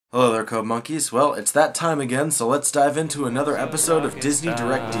Hello there, Code Monkeys. Well, it's that time again, so let's dive into another episode of Disney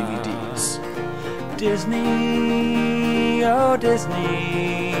Direct DVDs. Disney, oh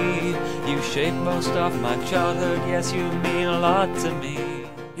Disney, you shaped most of my childhood, yes you mean a lot to me.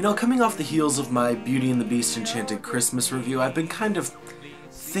 You know, coming off the heels of my Beauty and the Beast Enchanted Christmas review, I've been kind of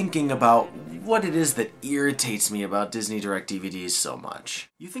thinking about what it is that irritates me about Disney Direct DVDs so much.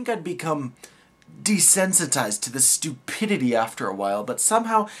 You think I'd become desensitized to the stupidity after a while, but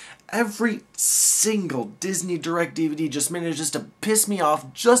somehow every single Disney Direct DVD just manages to piss me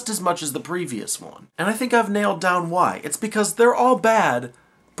off just as much as the previous one. And I think I've nailed down why. It's because they're all bad,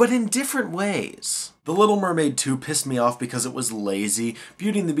 but in different ways. The Little Mermaid 2 pissed me off because it was lazy.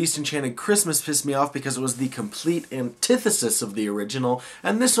 Beauty and the Beast Enchanted Christmas pissed me off because it was the complete antithesis of the original.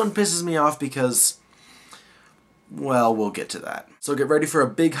 And this one pisses me off because, well, we'll get to that. So get ready for a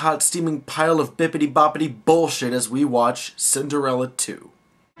big hot steaming pile of bippity-boppity bullshit as we watch Cinderella 2.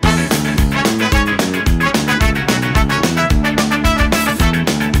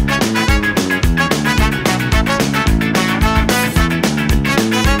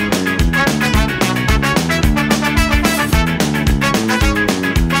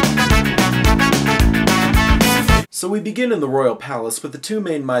 So we begin in the royal palace with the two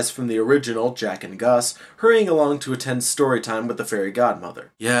main mice from the original, Jack and Gus, hurrying along to attend story time with the fairy godmother.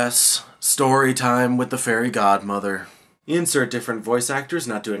 Yes, story time with the fairy godmother. Insert different voice actors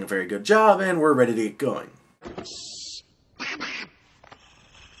not doing a very good job, and we're ready to get going.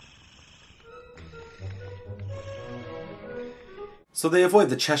 So they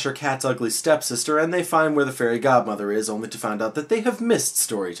avoid the Cheshire Cat's ugly stepsister, and they find where the fairy godmother is, only to find out that they have missed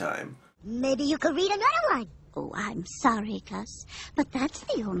story time. Maybe you could read another one. Oh, I'm sorry, Gus, but that's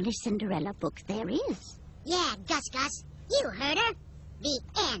the only Cinderella book there is. Yeah, Gus, you heard her. The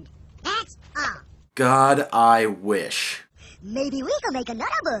end. That's all. God, I wish. Maybe we can make another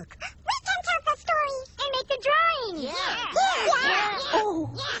book. We can tell the story and make the drawing. Yeah. Oh,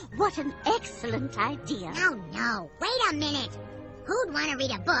 what an excellent idea. No. Wait a minute. Who'd want to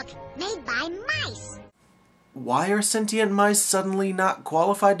read a book made by mice? Why are sentient mice suddenly not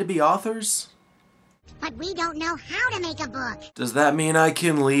qualified to be authors? But we don't know how to make a book. Does that mean I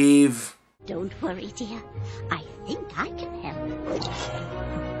can leave? Don't worry, dear. I think I can help.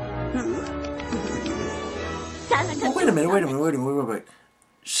 Oh, wait a minute.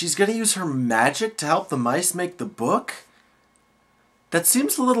 She's gonna use her magic to help the mice make the book? That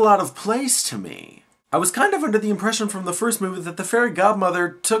seems a little out of place to me. I was kind of under the impression from the first movie that the fairy godmother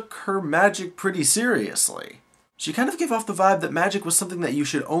took her magic pretty seriously. She kind of gave off the vibe that magic was something that you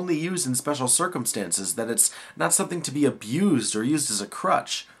should only use in special circumstances, that it's not something to be abused or used as a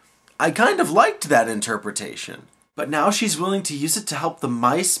crutch. I kind of liked that interpretation. But now she's willing to use it to help the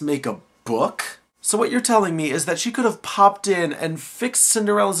mice make a book? So what you're telling me is that she could have popped in and fixed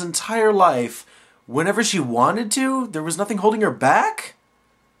Cinderella's entire life whenever she wanted to? There was nothing holding her back?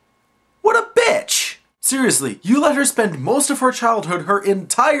 What a bitch! Seriously, you let her spend most of her childhood, her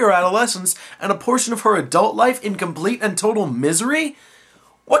entire adolescence, and a portion of her adult life in complete and total misery?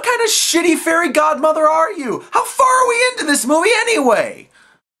 What kind of shitty fairy godmother are you? How far are we into this movie anyway?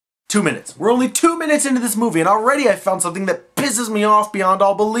 2 minutes. We're only 2 minutes into this movie, and already I found something that pisses me off beyond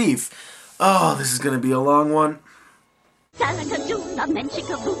all belief. Oh, this is gonna be a long one. Put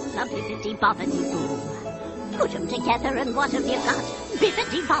them together and what have you got?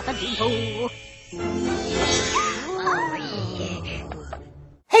 Bippity-boppity-boo.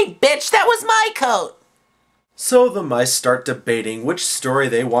 Hey, bitch, that was my coat! So the mice start debating which story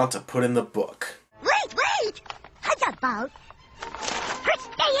they want to put in the book. Wait! How about her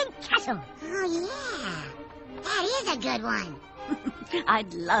staying castle? Oh, yeah. That is a good one.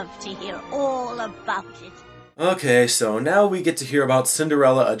 I'd love to hear all about it. Okay, so now we get to hear about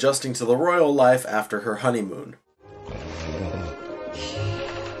Cinderella adjusting to the royal life after her honeymoon.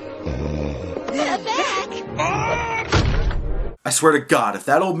 They're back! I swear to God, if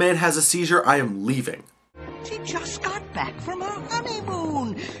that old man has a seizure, I am leaving. She just got back from her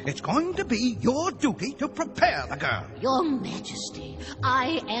honeymoon. It's going to be your duty to prepare the girl. Your Majesty,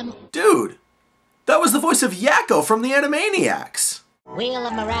 I am... Dude, that was the voice of Yakko from the Animaniacs. Wheel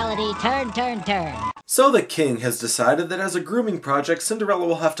of morality, turn. So the king has decided that as a grooming project, Cinderella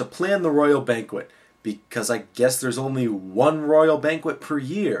will have to plan the royal banquet, because I guess there's only one royal banquet per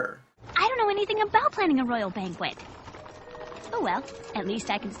year. I don't know anything about planning a royal banquet. Oh well, at least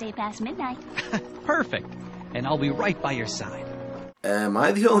I can stay past midnight. Perfect. And I'll be right by your side. Am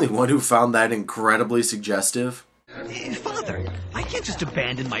I the only one who found that incredibly suggestive? Father, I can't just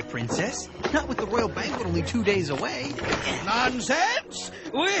abandon my princess. Not with the royal banquet only 2 days away. Nonsense!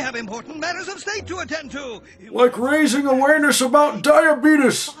 We have important matters of state to attend to. Like raising awareness about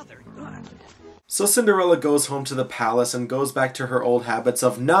diabetes! So Cinderella goes home to the palace and goes back to her old habits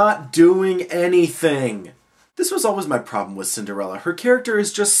of not doing anything. This was always my problem with Cinderella. Her character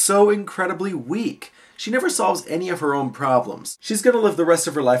is just so incredibly weak. She never solves any of her own problems. She's gonna live the rest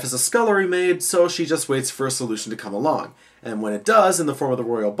of her life as a scullery maid, so she just waits for a solution to come along. And when it does, in the form of the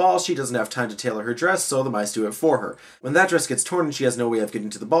royal ball, she doesn't have time to tailor her dress, so the mice do it for her. When that dress gets torn and she has no way of getting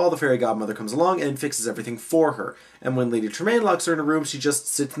to the ball, the fairy godmother comes along and fixes everything for her. And when Lady Tremaine locks her in a room, she just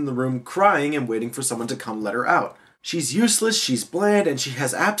sits in the room crying and waiting for someone to come let her out. She's useless, she's bland, and she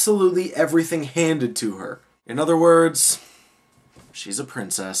has absolutely everything handed to her. In other words, she's a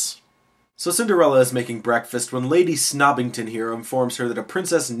princess. So Cinderella is making breakfast when Lady Snobbington here informs her that a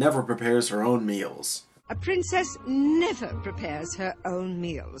princess never prepares her own meals. A princess never prepares her own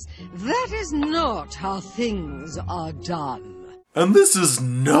meals. That is not how things are done. And this is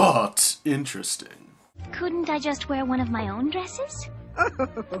not interesting. Couldn't I just wear one of my own dresses?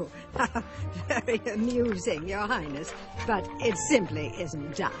 Oh, very amusing, Your Highness, but it simply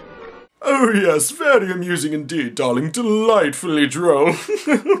isn't done. Oh yes, very amusing indeed, darling. Delightfully droll.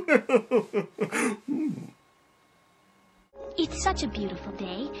 It's such a beautiful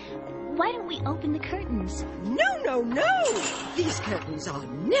day. Why don't we open the curtains? No, no, no! These curtains are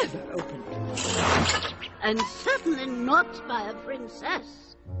never opened. And certainly not by a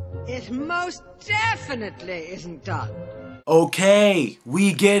princess. It most definitely isn't done. Okay,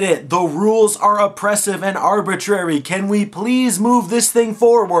 we get it. The rules are oppressive and arbitrary. Can we please move this thing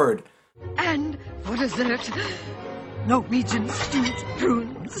forward? And for dessert, Norwegian stewed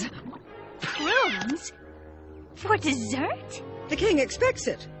prunes. Prunes? For dessert? The king expects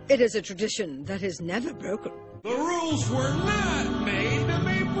it. It is a tradition that is never broken. The rules were not made to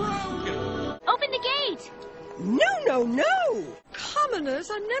be broken. Open the gate! No, no, no!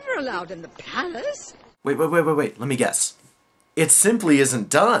 Commoners are never allowed in the palace. Wait. Let me guess. It simply isn't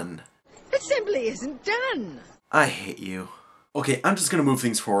done. It simply isn't done. I hate you. Okay, I'm just gonna move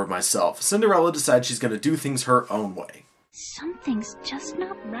things forward myself. Cinderella decides she's gonna do things her own way. Something's just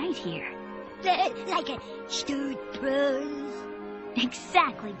not right here. Like a stewed prunes.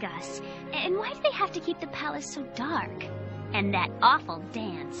 Exactly, Gus. And why do they have to keep the palace so dark? And that awful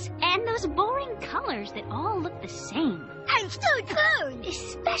dance. And those boring colors that all look the same. And stewed prunes.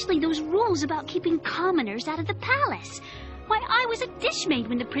 Especially those rules about keeping commoners out of the palace. Why, I was a dish maid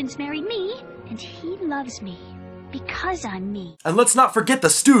when the prince married me, and he loves me. Because I'm me. And let's not forget the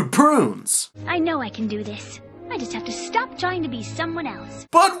stewed prunes! I know I can do this. I just have to stop trying to be someone else.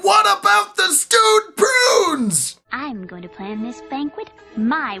 But what about the stewed prunes? I'm going to plan this banquet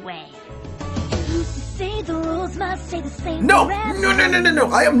my way. Say the rules must stay the same. No!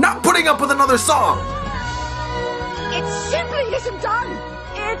 I am not putting up with another song! It simply isn't done.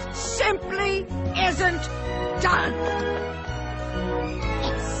 It simply isn't done.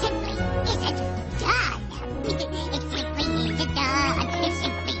 It simply isn't done. It simply isn't done. It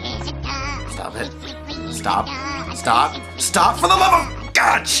simply isn't done. Stop it. It simply isn't Stop. done. Stop for the love of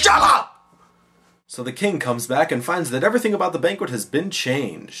God! Shut up! So the king comes back and finds that everything about the banquet has been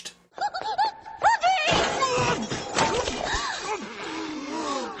changed.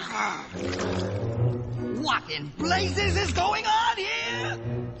 What in blazes is going on here?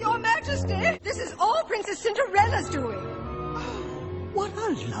 Your Majesty, this is all Princess Cinderella's doing. What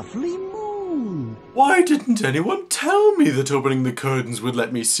a lovely moon. Why didn't anyone tell me that opening the curtains would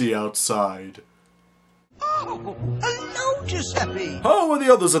let me see outside? Oh, hello, Giuseppe. How are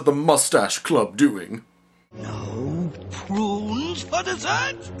the others at the Mustache Club doing? No prunes for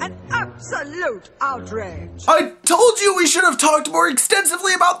dessert? An absolute outrage. I told you we should have talked more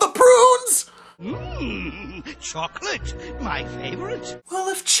extensively about the prunes! Chocolate, my favorite. Well,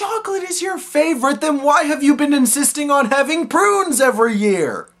 if chocolate is your favorite, then why have you been insisting on having prunes every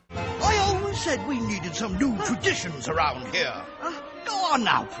year? I always said we needed some new traditions around here. Go on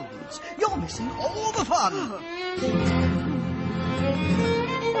now, Prunes. You're missing all the fun.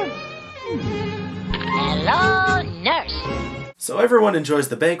 Hello, nurse. So everyone enjoys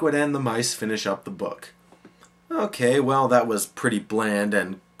the banquet and the mice finish up the book. Okay, well, that was pretty bland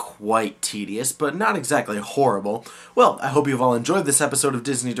and quite tedious, but not exactly horrible. Well, I hope you've all enjoyed this episode of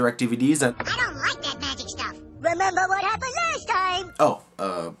Disney Direct DVDs and... I don't like that magic stuff. Remember what happened last time? Oh,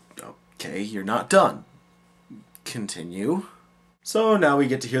 okay, you're not done. Continue. So now we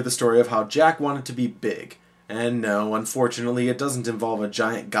get to hear the story of how Jack wanted to be big. And no, unfortunately, it doesn't involve a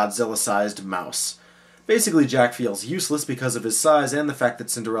giant Godzilla-sized mouse. Basically, Jack feels useless because of his size and the fact that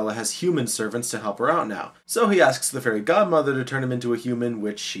Cinderella has human servants to help her out now. So he asks the fairy godmother to turn him into a human,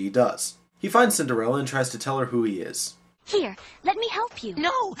 which she does. He finds Cinderella and tries to tell her who he is. Here, let me help you.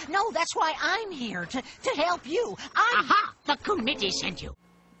 No, that's why I'm here, to help you. Aha! The committee sent you.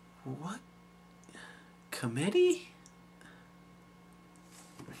 What? Committee?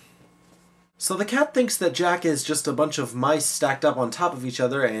 So the cat thinks that Jack is just a bunch of mice stacked up on top of each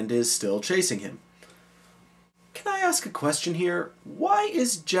other and is still chasing him. Can I ask a question here? Why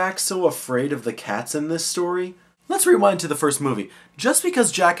is Jack so afraid of the cats in this story? Let's rewind to the first movie. Just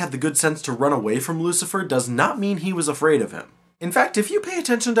because Jack had the good sense to run away from Lucifer does not mean he was afraid of him. In fact, if you pay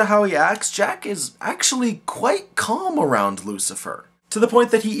attention to how he acts, Jack is actually quite calm around Lucifer. To the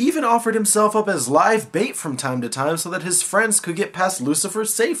point that he even offered himself up as live bait from time to time so that his friends could get past Lucifer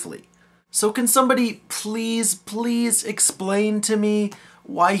safely. So can somebody please explain to me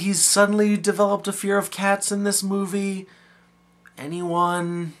why he's suddenly developed a fear of cats in this movie?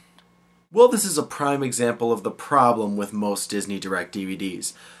 Anyone? Well, this is a prime example of the problem with most Disney Direct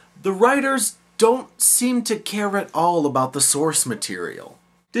DVDs. The writers don't seem to care at all about the source material.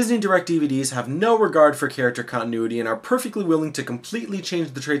 Disney Direct DVDs have no regard for character continuity and are perfectly willing to completely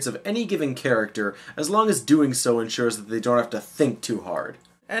change the traits of any given character as long as doing so ensures that they don't have to think too hard.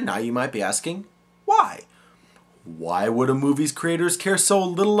 And now you might be asking, why? Why would a movie's creators care so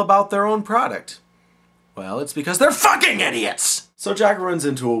little about their own product? Well, it's because they're fucking idiots! So Jack runs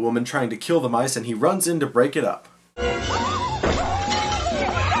into a woman trying to kill the mice and he runs in to break it up.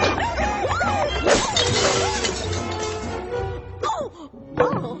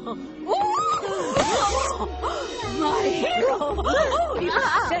 My hero! Oh, you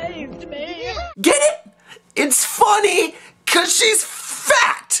saved me! Get it? It's funny, 'cause she's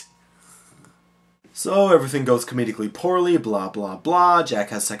fat! So everything goes comedically poorly, blah blah blah. Jack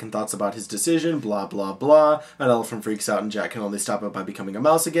has second thoughts about his decision, blah blah blah. An elephant freaks out and Jack can only stop it by becoming a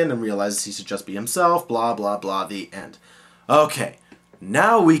mouse again and realizes he should just be himself, blah blah blah, the end. Okay,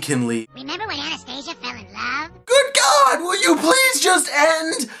 now we can leave. Remember when Anastasia fell in love? Good God, will you please just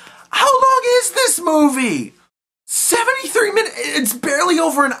end? How long is this movie? 73 minutes? It's barely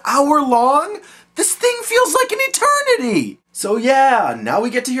over an hour long? This thing feels like an eternity! So yeah, now we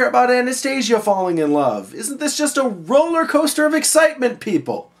get to hear about Anastasia falling in love. Isn't this just a roller coaster of excitement,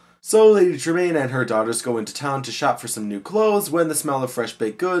 people? So Lady Tremaine and her daughters go into town to shop for some new clothes when the smell of fresh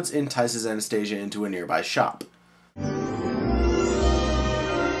baked goods entices Anastasia into a nearby shop. Would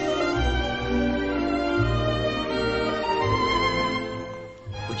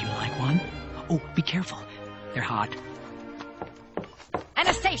you like one? Oh, be careful. They're hot.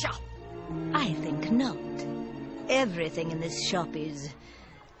 Anastasia! I think not. Everything in this shop is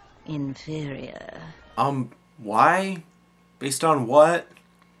inferior. Why? Based on what?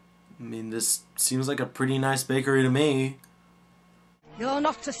 I mean, this seems like a pretty nice bakery to me. You're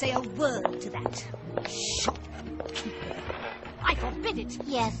not to say a word to that shopkeeper. I forbid it.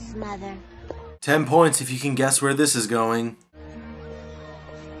 Yes, Mother. 10 points if you can guess where this is going.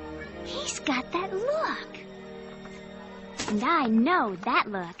 He's got that look. And I know that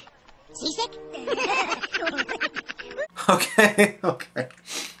look. Seasick? Okay.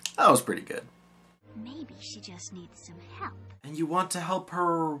 That was pretty good. Maybe she just needs some help. And you want to help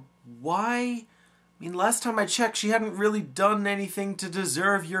her why? I mean, last time I checked, she hadn't really done anything to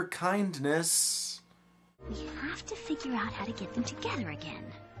deserve your kindness. We have to figure out how to get them together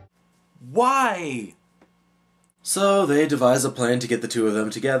again. Why? So they devise a plan to get the two of them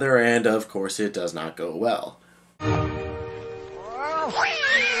together, and of course it does not go well.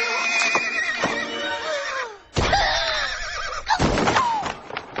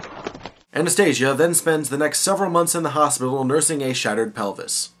 Anastasia then spends the next several months in the hospital nursing a shattered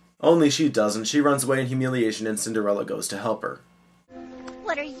pelvis. Only she doesn't. She runs away in humiliation and Cinderella goes to help her.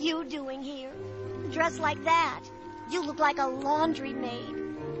 What are you doing here? Dressed like that? You look like a laundry maid.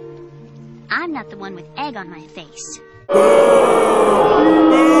 I'm not the one with egg on my face.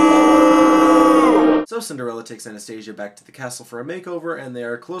 So Cinderella takes Anastasia back to the castle for a makeover, and they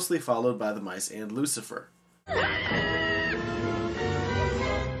are closely followed by the mice and Lucifer.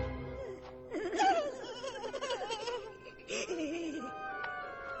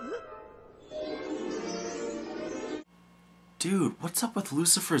 Dude, what's up with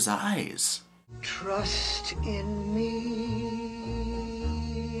Lucifer's eyes? Trust in me.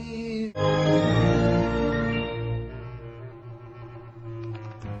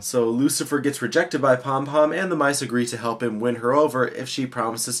 So Lucifer gets rejected by Pom Pom, and the mice agree to help him win her over if she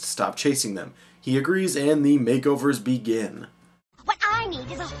promises to stop chasing them. He agrees, and the makeovers begin. What I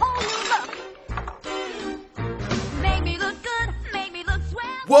need is a whole new look. Make me look good, make me look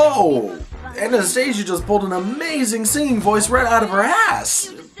swell. Whoa! Anastasia just pulled an amazing singing voice right out of her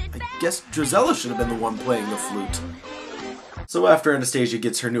ass. I guess Drizella should have been the one playing the flute. So after Anastasia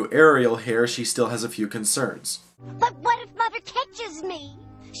gets her new Ariel hair, she still has a few concerns. But what if Mother catches me?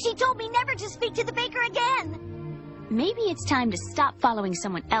 She told me never to speak to the baker again. Maybe it's time to stop following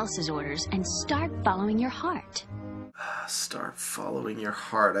someone else's orders and start following your heart. Start following your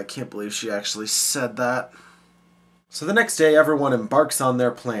heart. I can't believe she actually said that. So the next day, everyone embarks on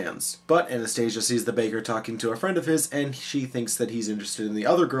their plans. But Anastasia sees the baker talking to a friend of his, and she thinks that he's interested in the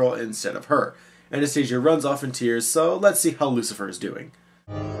other girl instead of her. Anastasia runs off in tears, so let's see how Lucifer is doing.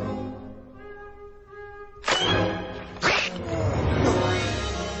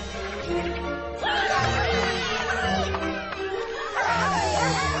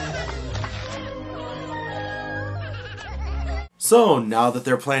 So, now that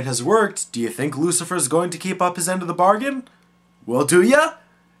their plan has worked, do you think Lucifer's going to keep up his end of the bargain? Well, do ya?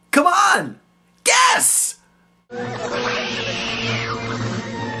 Come on! Guess!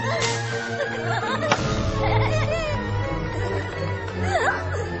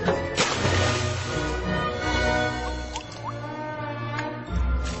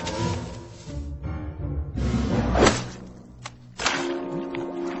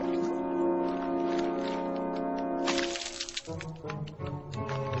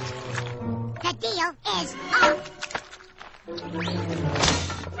 The deal is off.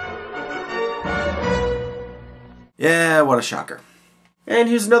 Yeah, what a shocker. And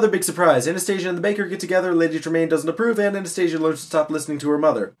here's another big surprise. Anastasia and the baker get together, Lady Tremaine doesn't approve, and Anastasia learns to stop listening to her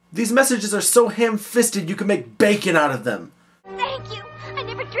mother. These messages are so ham-fisted you can make bacon out of them. Thank you. I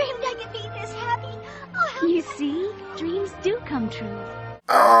never dreamed I could be this happy. Oh, You see, dreams do come true.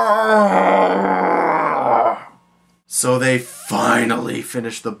 So they finally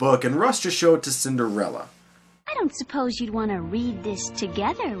finish the book and rush to show it to Cinderella. I don't suppose you'd want to read this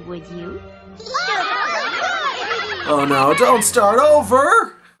together, would you? Oh no, don't start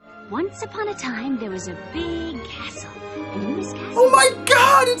over! Once upon a time, there was a big castle. And in this castle... Oh my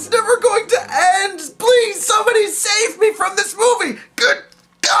god, it's never going to end! Please, somebody save me from this movie! Good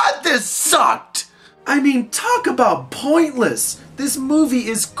god, this sucked! I mean, talk about pointless! This movie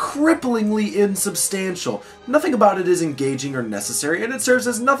is cripplingly insubstantial. Nothing about it is engaging or necessary, and it serves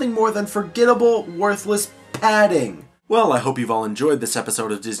as nothing more than forgettable, worthless padding. Well, I hope you've all enjoyed this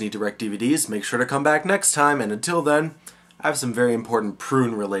episode of Disney Direct DVDs. Make sure to come back next time, and until then, I have some very important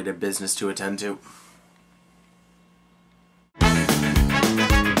prune-related business to attend to.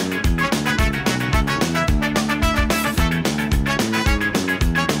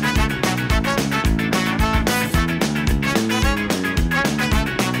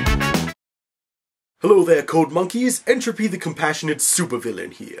 Hello there, Code Monkeys. Entropy the Compassionate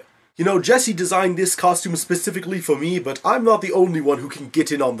Supervillain here. You know, Jesse designed this costume specifically for me, but I'm not the only one who can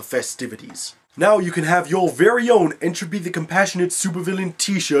get in on the festivities. Now you can have your very own Entropy the Compassionate Supervillain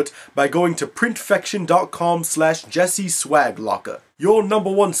t-shirt by going to printfection.com/JesseSwagLocker. Your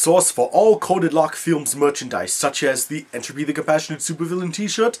 #1 source for all Coded Lock Films merchandise, such as the Entropy the Compassionate Supervillain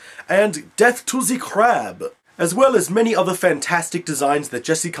t-shirt and Death to the Crab, as well as many other fantastic designs that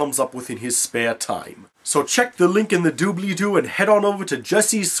Jesse comes up with in his spare time. So check the link in the doobly-doo and head on over to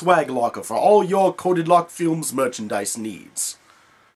Jesse's Swag Locker for all your Coded Lock Films merchandise needs.